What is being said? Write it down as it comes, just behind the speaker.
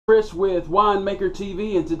Chris with Winemaker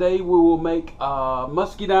TV, and today we will make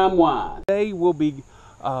Muscadine wine. Today we'll be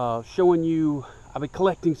showing you, I'll be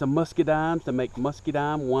collecting some Muscadines to make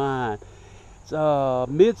Muscadine wine. It's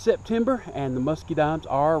mid-September and the Muscadines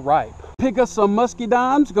are ripe. Pick us some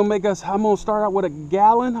Muscadines. I'm gonna start out with a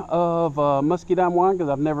gallon of Muscadine wine because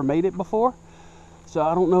I've never made it before. So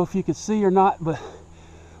I don't know if you can see or not, but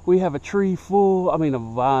we have a tree full, a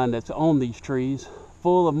vine that's on these trees,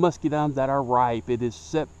 full of Muscadines that are ripe. It is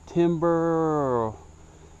September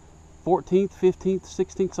 14th, 15th,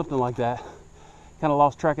 16th, something like that. Kind of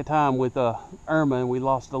lost track of time with Irma, and we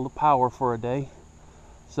lost the power for a day.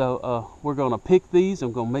 So we're going to pick these and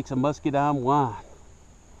we're going to make some Muscadine wine.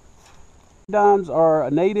 Muscadines are a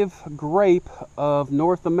native grape of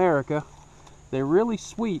North America. They're really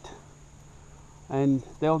sweet, and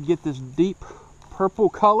they'll get this deep purple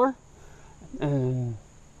color, and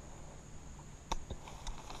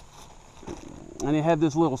they have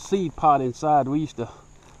this little seed pod inside. We used to,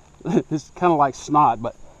 it's kind of like snot,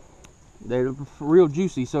 but they're real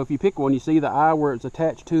juicy. So if you pick one, you see the eye where it's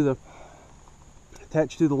attached to the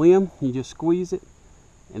limb, you just squeeze it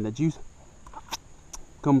and the juice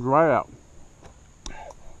comes right out.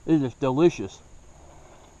 It's just delicious.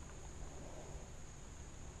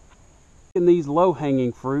 In these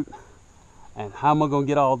low-hanging fruit, and how am I going to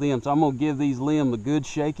get all them? So I'm going to give these limbs a good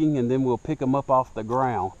shaking, and then we'll pick them up off the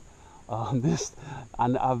ground.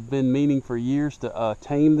 I've been meaning for years to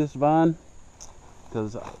tame this vine,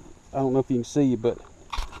 because I don't know if you can see, but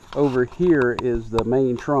over here is the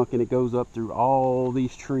main trunk, and it goes up through all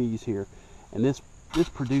these trees here, and this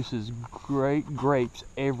produces great grapes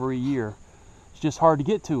every year. It's just hard to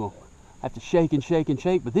get to them. I have to shake and shake and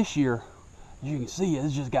shake, but this year, as you can see,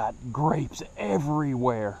 it's just got grapes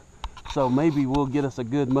everywhere. So maybe we'll get us a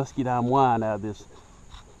good Muscadine wine out of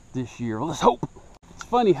this year. Let's hope. It's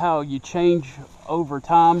funny how you change over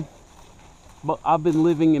time. But I've been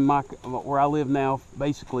living in where I live now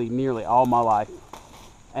basically nearly all my life,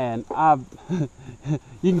 and you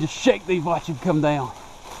can just shake these, watch them come down.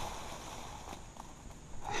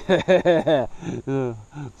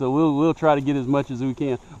 So we'll try to get as much as we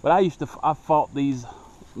can. But I fought these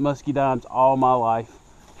Muscadines all my life,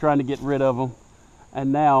 trying to get rid of them,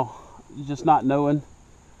 and now just not knowing,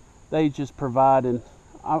 they just provide. And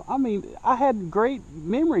I had great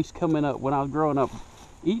memories coming up when I was growing up,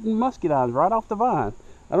 eating Muscadines right off the vine.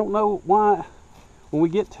 I don't know why when we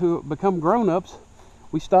get to become grown-ups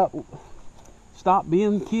we stop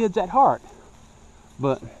being kids at heart.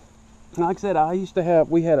 But like I said,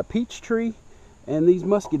 we had a peach tree and these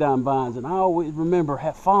Muscadine vines, and I always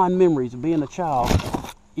have fond memories of being a child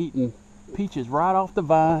eating peaches right off the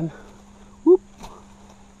vine. Whoop.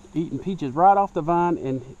 Eating peaches right off the vine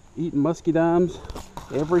and eating Muscadines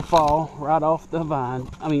every fall right off the vine.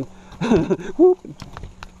 Whoop.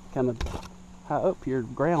 Kind of high up here, the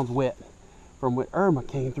ground's wet from when Irma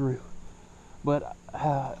came through. But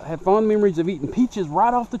I had fond memories of eating peaches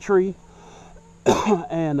right off the tree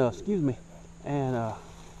and eating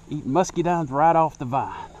Muscadines right off the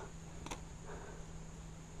vine.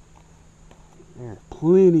 There's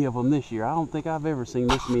plenty of them this year. I don't think I've ever seen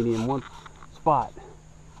this many in one spot.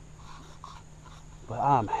 But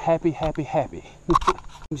I'm happy, happy, happy.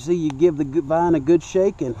 You see, you give the vine a good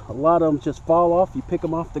shake, and a lot of them just fall off. You pick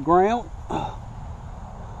them off the ground,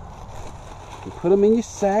 you put them in your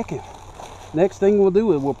sack, and next thing we'll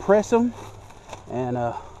do is we'll press them and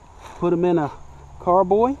put them in a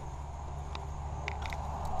carboy.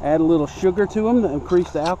 Add a little sugar to them to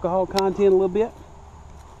increase the alcohol content a little bit.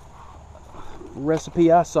 The recipe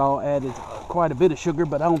I saw added quite a bit of sugar,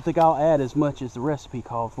 but I don't think I'll add as much as the recipe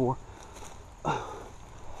called for.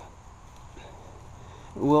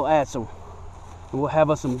 We'll add some, we'll have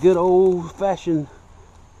us some good old-fashioned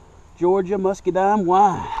Georgia Muscadine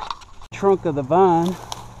wine. Trunk of the vine,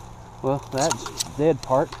 well, that's the dead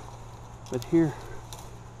part, but here,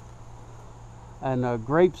 and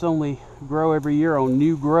grapes only grow every year on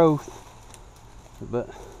new growth, but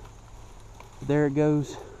there it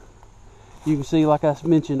goes. You can see, like I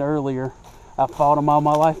mentioned earlier, I fought them all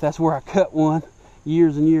my life. That's where I cut one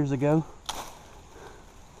years and years ago.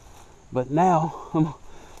 But now,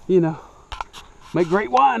 make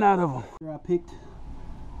great wine out of them. I picked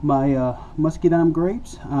my Muscadine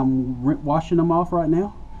grapes. I'm washing them off right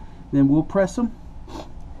now. Then we'll press them.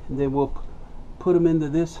 And then we'll put them into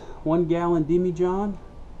this 1 gallon demijohn.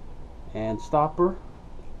 And stopper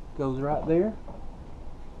goes right there.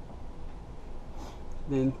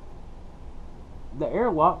 Then the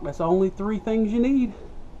airlock, that's only 3 things you need.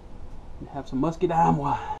 Have some Muscadine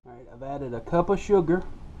wine. Alright, I've added a cup of sugar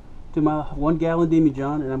to my 1 gallon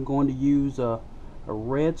demijohn, and I'm going to use a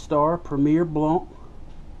Red Star Premier Blanc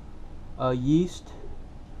yeast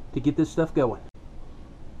to get this stuff going.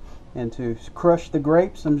 And to crush the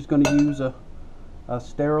grapes, I'm just going to use a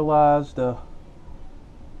sterilized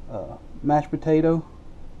mashed potato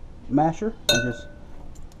masher and just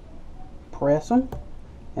press them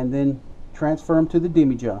and then transfer them to the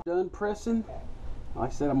demijohn. Done pressing.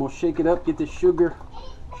 Like I said, I'm going to shake it up, get the sugar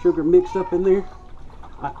mixed up in there.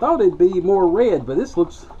 I thought it'd be more red, but this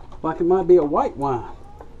looks like it might be a white wine.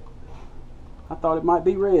 I thought it might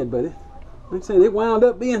be red, but like I said, it wound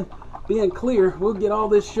up being clear. We'll get all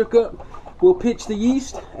this shook up. We'll pitch the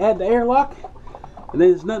yeast, add the airlock, and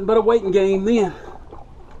then it's nothing but a waiting game then.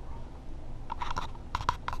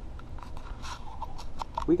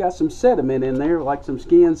 We got some sediment in there, like some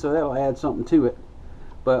skin, so that'll add something to it.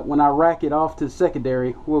 But when I rack it off to the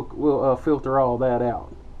secondary, we'll filter all that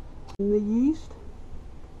out. In the yeast,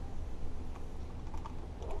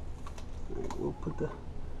 all right, we'll put the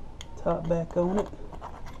top back on it.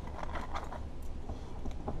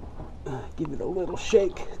 Give it a little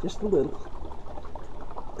shake, just a little.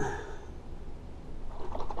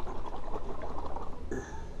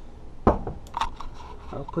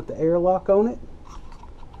 I'll put the airlock on it,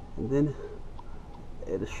 and then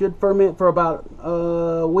it should ferment for about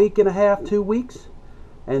a week and a half, 2 weeks,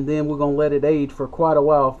 and then we're going to let it age for quite a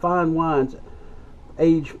while. Fine wines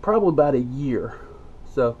age probably about a year,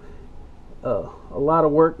 so a lot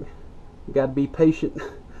of work. You got to be patient.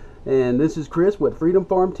 And this is Chris with Freedom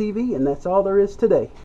Farm TV, and that's all there is today.